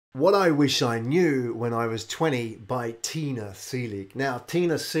What I Wish I Knew When I Was 20 by Tina Seelig. Now,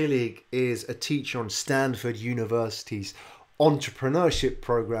 Tina Seelig is a teacher on Stanford University's entrepreneurship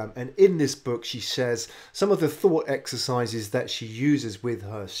program, and in this book she shares some of the thought exercises that she uses with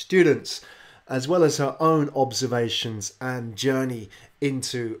her students, as well as her own observations and journey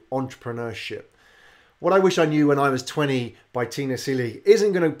into entrepreneurship. What I Wish I Knew When I Was 20 by Tina Seeling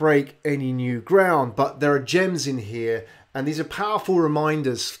isn't going to break any new ground, but there are gems in here, and these are powerful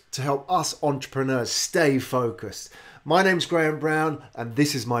reminders to help us entrepreneurs stay focused. My name's Graham Brown, and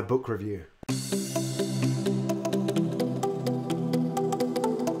this is my book review.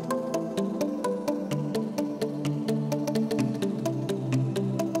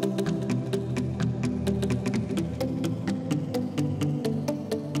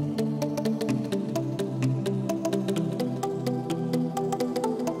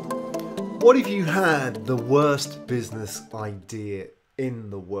 What if you had the worst business idea in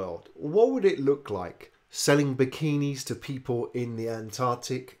the world? What would it look like? Selling bikinis to people in the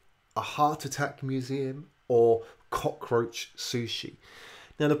Antarctic, a heart attack museum, or cockroach sushi?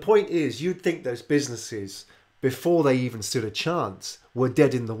 Now the point is, you'd think those businesses, before they even stood a chance, were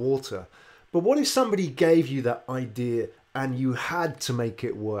dead in the water. But what if somebody gave you that idea and you had to make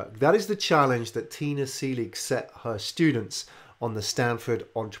it work? That is the challenge that Tina Seelig set her students on the Stanford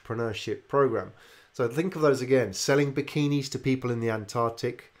Entrepreneurship Program. So think of those again: selling bikinis to people in the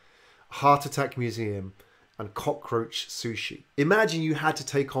Antarctic, heart attack museum, and cockroach sushi. Imagine you had to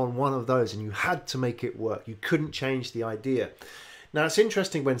take on one of those and you had to make it work. You couldn't change the idea. Now it's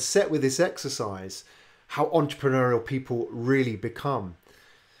interesting, when set with this exercise, how entrepreneurial people really become.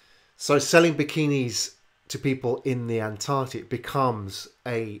 So selling bikinis to people in the Antarctic becomes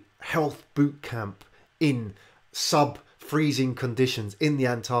a health boot camp in freezing conditions in the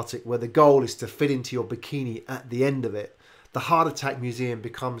Antarctic, where the goal is to fit into your bikini at the end of it. The Heart Attack Museum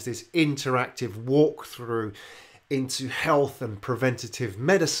becomes this interactive walkthrough into health and preventative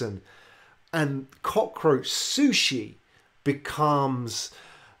medicine. And cockroach sushi becomes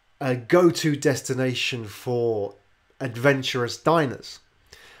a go-to destination for adventurous diners.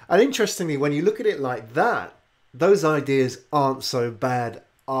 And interestingly, when you look at it like that, those ideas aren't so bad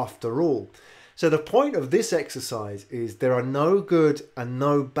after all. So the point of this exercise is there are no good and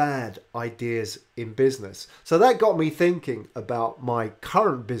no bad ideas in business. So that got me thinking about my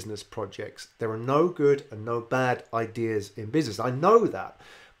current business projects. There are no good and no bad ideas in business. I know that.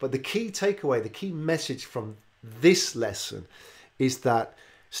 But the key takeaway, the key message from this lesson is that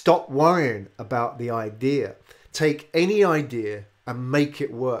stop worrying about the idea. Take any idea and make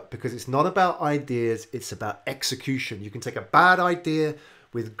it work, because it's not about ideas, it's about execution. You can take a bad idea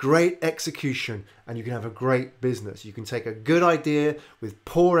with great execution and you can have a great business. You can take a good idea with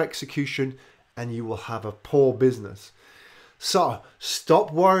poor execution and you will have a poor business. So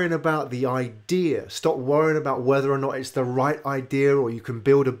stop worrying about the idea. Stop worrying about whether or not it's the right idea or you can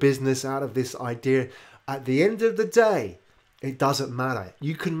build a business out of this idea. At the end of the day, it doesn't matter.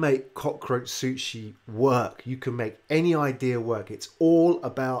 You can make cockroach sushi work. You can make any idea work. It's all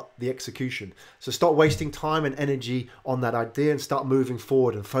about the execution. So stop wasting time and energy on that idea and start moving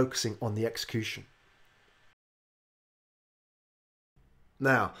forward and focusing on the execution.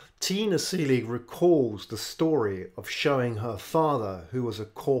 Now, Tina Seelig recalls the story of showing her father, who was a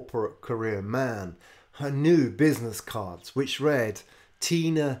corporate career man, her new business cards, which read,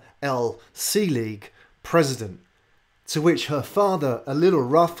 Tina L. Seelig, President. To which her father, a little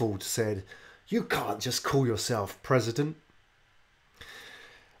ruffled, said, "You can't just call yourself president."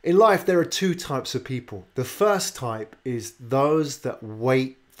 In life, there are two types of people. The first type is those that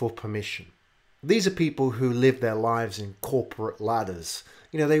wait for permission. These are people who live their lives in corporate ladders.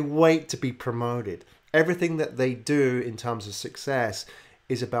 They wait to be promoted. Everything that they do in terms of success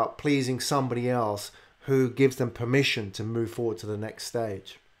is about pleasing somebody else who gives them permission to move forward to the next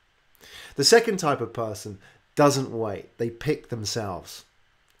stage. The second type of person doesn't wait. They pick themselves.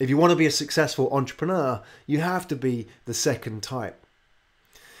 If you want to be a successful entrepreneur, you have to be the second type.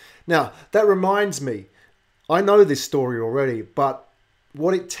 Now, that reminds me, I know this story already, but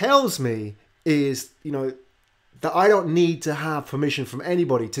what it tells me is, that I don't need to have permission from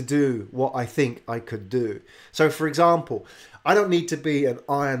anybody to do what I think I could do. So for example, I don't need to be an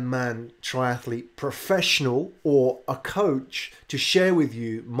Ironman triathlete professional or a coach to share with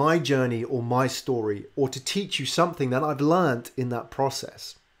you my journey or my story, or to teach you something that I've learned in that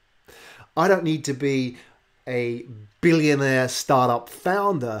process. I don't need to be a billionaire startup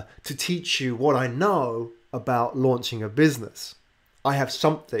founder to teach you what I know about launching a business. I have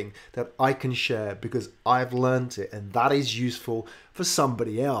something that I can share because I've learned it, and that is useful for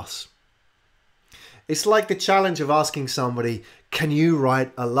somebody else. It's like the challenge of asking somebody, can you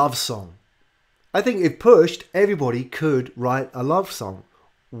write a love song? I think if pushed, everybody could write a love song.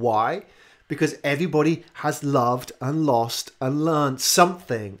 Why? Because everybody has loved and lost and learned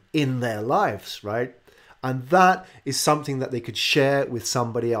something in their lives, right? And that is something that they could share with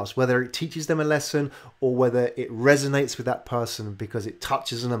somebody else, whether it teaches them a lesson or whether it resonates with that person because it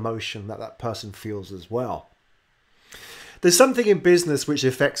touches an emotion that that person feels as well. There's something in business which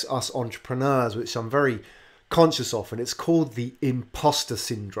affects us entrepreneurs, which I'm very conscious of, and it's called the imposter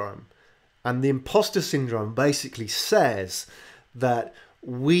syndrome. And the imposter syndrome basically says that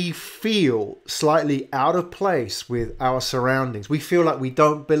we feel slightly out of place with our surroundings. We feel like we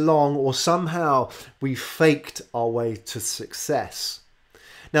don't belong, or somehow we faked our way to success.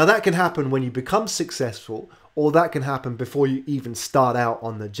 Now that can happen when you become successful, or that can happen before you even start out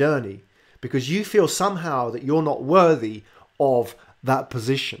on the journey, because you feel somehow that you're not worthy of that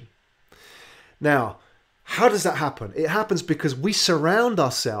position. Now, how does that happen? It happens because we surround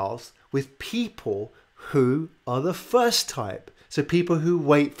ourselves with people who are the first type. So people who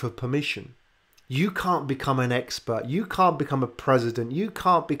wait for permission. You can't become an expert. You can't become a president. You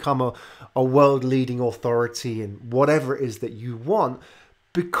can't become a world leading authority in whatever it is that you want,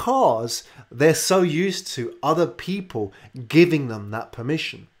 because they're so used to other people giving them that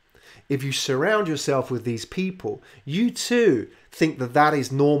permission. If you surround yourself with these people, you too think that that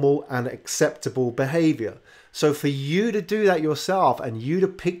is normal and acceptable behavior. So for you to do that yourself and you to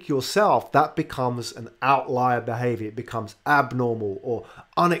pick yourself, that becomes an outlier behavior. It becomes abnormal or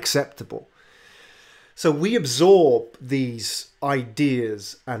unacceptable. So we absorb these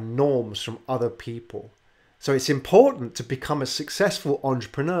ideas and norms from other people. So it's important to become a successful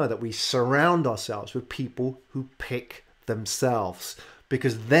entrepreneur that we surround ourselves with people who pick themselves,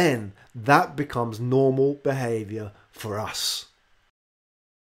 because then that becomes normal behavior for us.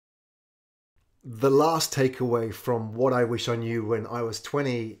 The last takeaway from What I Wish I Knew When I Was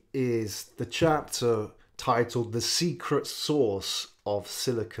 20 is the chapter titled The Secret Sauce of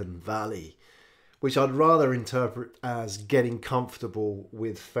Silicon Valley, which I'd rather interpret as getting comfortable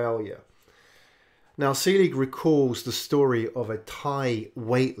with failure. Now, Seelig recalls the story of a Thai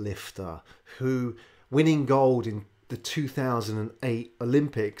weightlifter who, winning gold in the 2008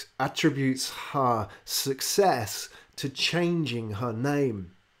 Olympics, attributes her success to changing her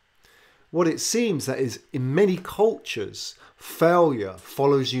name. What it seems that is, in many cultures, failure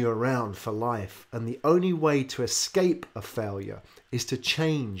follows you around for life, and the only way to escape a failure is to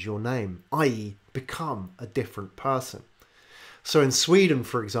change your name, i.e. become a different person. So in Sweden,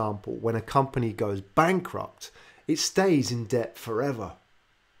 for example, when a company goes bankrupt, it stays in debt forever.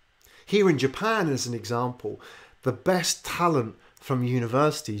 Here in Japan, as an example, the best talent from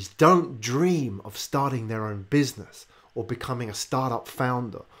universities don't dream of starting their own business or becoming a startup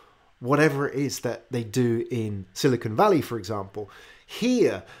founder, whatever it is that they do in Silicon Valley, for example.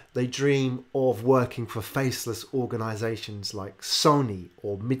 Here, they dream of working for faceless organizations like Sony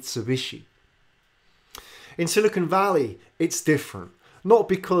or Mitsubishi. In Silicon Valley, it's different. Not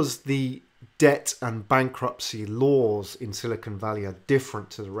because the debt and bankruptcy laws in Silicon Valley are different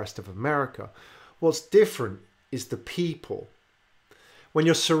to the rest of America. What's different is the people. When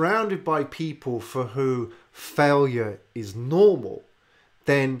you're surrounded by people for who failure is normal,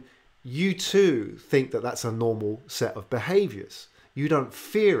 then you too think that that's a normal set of behaviors. You don't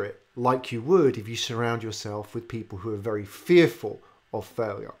fear it like you would if you surround yourself with people who are very fearful of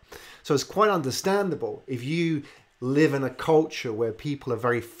failure. So it's quite understandable if you live in a culture where people are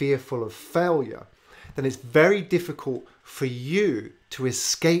very fearful of failure, then it's very difficult for you to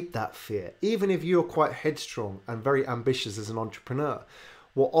escape that fear. Even if you're quite headstrong and very ambitious as an entrepreneur,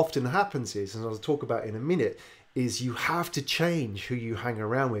 what often happens is, and I'll talk about in a minute, is you have to change who you hang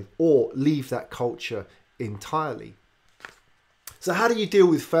around with or leave that culture entirely. So how do you deal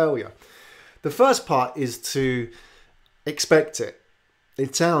with failure? The first part is to expect it.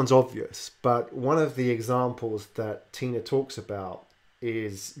 It sounds obvious, but one of the examples that Tina talks about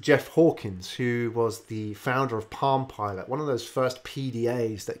is Jeff Hawkins, who was the founder of Palm Pilot, one of those first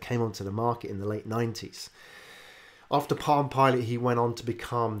PDAs that came onto the market in the late 90s. After Palm Pilot, he went on to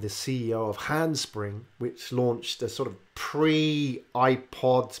become the CEO of Handspring, which launched a sort of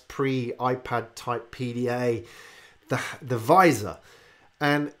pre-iPod, pre-iPad type PDA, the Visor.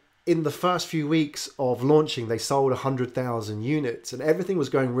 And in the first few weeks of launching, they sold 100,000 units and everything was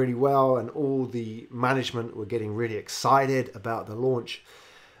going really well, and all the management were getting really excited about the launch.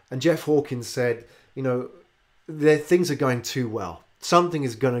 And Jeff Hawkins said, you know, things are going too well. Something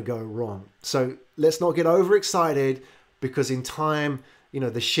is going to go wrong. So let's not get overexcited, because in time, you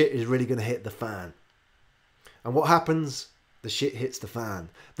know, the shit is really going to hit the fan. And what happens? the shit hits the fan.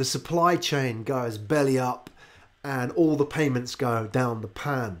 The supply chain goes belly up and all the payments go down the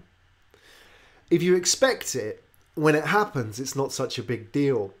pan. If you expect it, when it happens, it's not such a big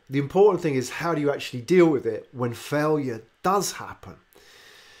deal. The important thing is, how do you actually deal with it when failure does happen?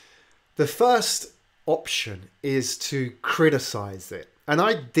 The first option is to criticize it. And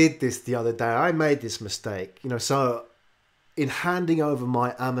I did this the other day. I made this mistake. So in handing over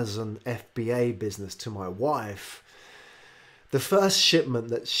my Amazon FBA business to my wife, the first shipment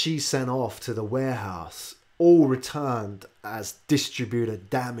that she sent off to the warehouse all returned as distributor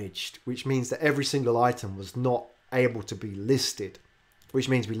damaged, which means that every single item was not able to be listed, which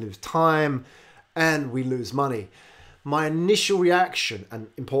means we lose time and we lose money. My initial reaction, and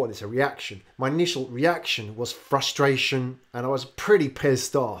important, it's a reaction, my initial reaction was frustration, and I was pretty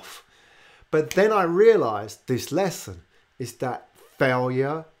pissed off. But then I realized this lesson is that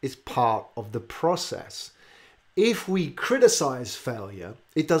failure is part of the process. If we criticize failure,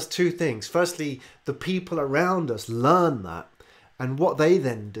 it does two things. Firstly, the people around us learn that, and what they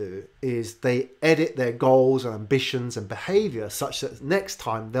then do is they edit their goals and ambitions and behavior such that next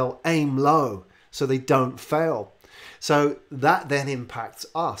time they'll aim low so they don't fail. So that then impacts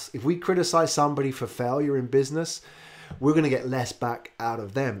us. If we criticize somebody for failure in business, we're going to get less back out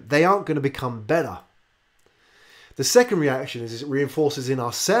of them. They aren't going to become better. The second reaction is it reinforces in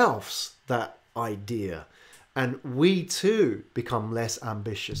ourselves that idea. And we too become less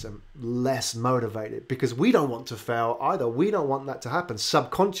ambitious and less motivated because we don't want to fail either. We don't want that to happen.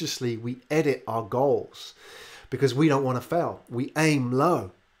 Subconsciously, we edit our goals because we don't want to fail. We aim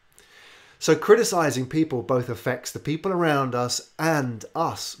low. So criticizing people both affects the people around us and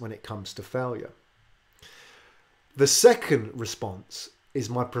us when it comes to failure. The second response is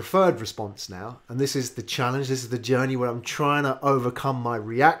my preferred response now. And this is the challenge. This is the journey where I'm trying to overcome my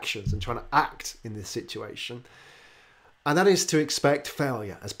reactions and trying to act in this situation. And that is to expect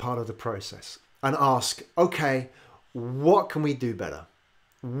failure as part of the process and ask, okay, what can we do better?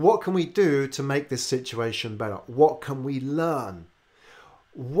 What can we do to make this situation better? What can we learn?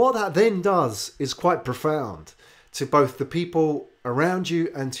 What that then does is quite profound to both the people around you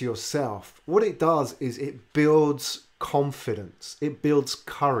and to yourself. What it does is it builds confidence. It builds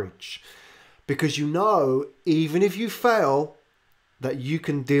courage because even if you fail, that you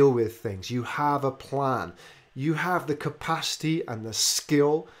can deal with things. You have a plan. You have the capacity and the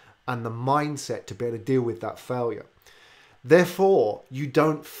skill and the mindset to be able to deal with that failure. Therefore, you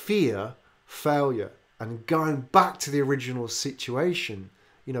don't fear failure. And going back to the original situation,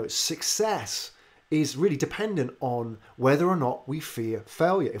 success is really dependent on whether or not we fear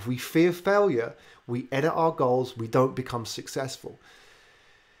failure. If we fear failure, we edit our goals, we don't become successful.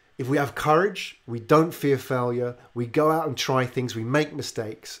 If we have courage, we don't fear failure, we go out and try things, we make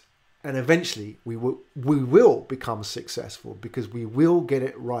mistakes, and eventually we will become successful because we will get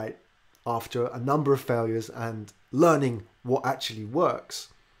it right after a number of failures and learning what actually works.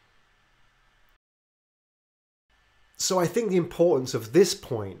 So I think the importance of this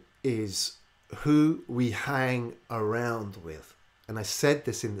point is who we hang around with. And I said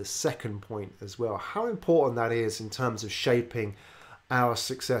this in the second point as well, how important that is in terms of shaping our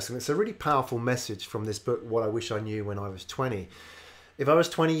success. And it's a really powerful message from this book, What I Wish I Knew When I Was 20. If I was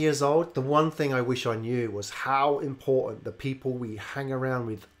 20 years old, the one thing I wish I knew was how important the people we hang around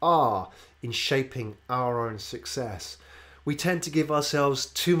with are in shaping our own success. We tend to give ourselves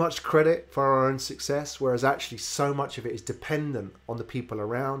too much credit for our own success, whereas actually so much of it is dependent on the people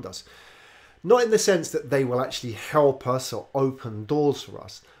around us. Not in the sense that they will actually help us or open doors for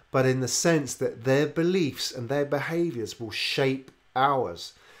us, but in the sense that their beliefs and their behaviors will shape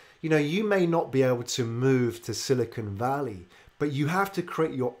ours. You may not be able to move to Silicon Valley, but you have to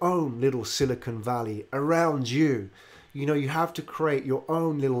create your own little Silicon Valley around you. You have to create your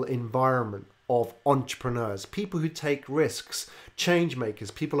own little environment of entrepreneurs, people who take risks, change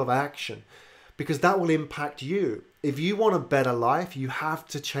makers, people of action, because that will impact you. If you want a better life, you have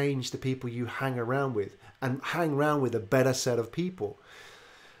to change the people you hang around with and hang around with a better set of people.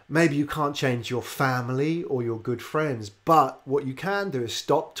 Maybe you can't change your family or your good friends, but what you can do is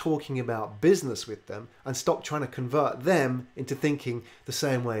stop talking about business with them and stop trying to convert them into thinking the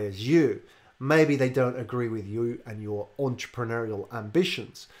same way as you. Maybe they don't agree with you and your entrepreneurial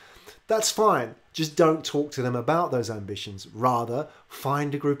ambitions. That's fine. Just don't talk to them about those ambitions. Rather,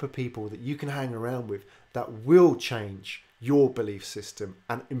 find a group of people that you can hang around with that will change your belief system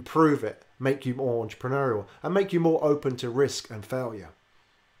and improve it, make you more entrepreneurial and make you more open to risk and failure.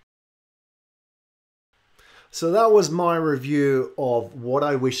 So that was my review of What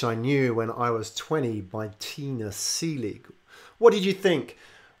I Wish I Knew When I Was 20 by Tina Seelig. What did you think?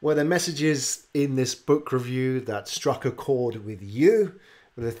 Were there messages in this book review that struck a chord with you?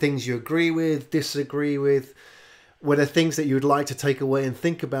 Were there things you agree with, disagree with? Were there things that you'd like to take away and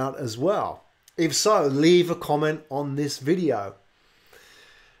think about as well? If so, leave a comment on this video.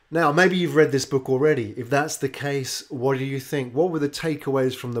 Now, maybe you've read this book already. If that's the case, what do you think? What were the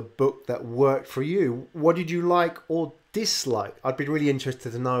takeaways from the book that worked for you? What did you like or dislike? I'd be really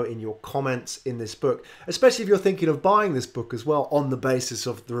interested to know in your comments in this book, especially if you're thinking of buying this book as well on the basis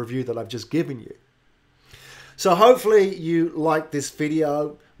of the review that I've just given you. So hopefully you like this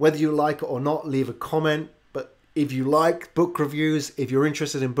video. Whether you like it or not, leave a comment. But if you like book reviews, if you're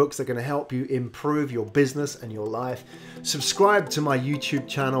interested in books that are going to help you improve your business and your life, subscribe to my YouTube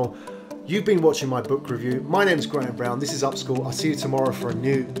channel. You've been watching my book review. My name is Graham Brown. This is Upschool. I'll see you tomorrow for a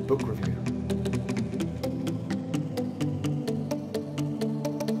new book review.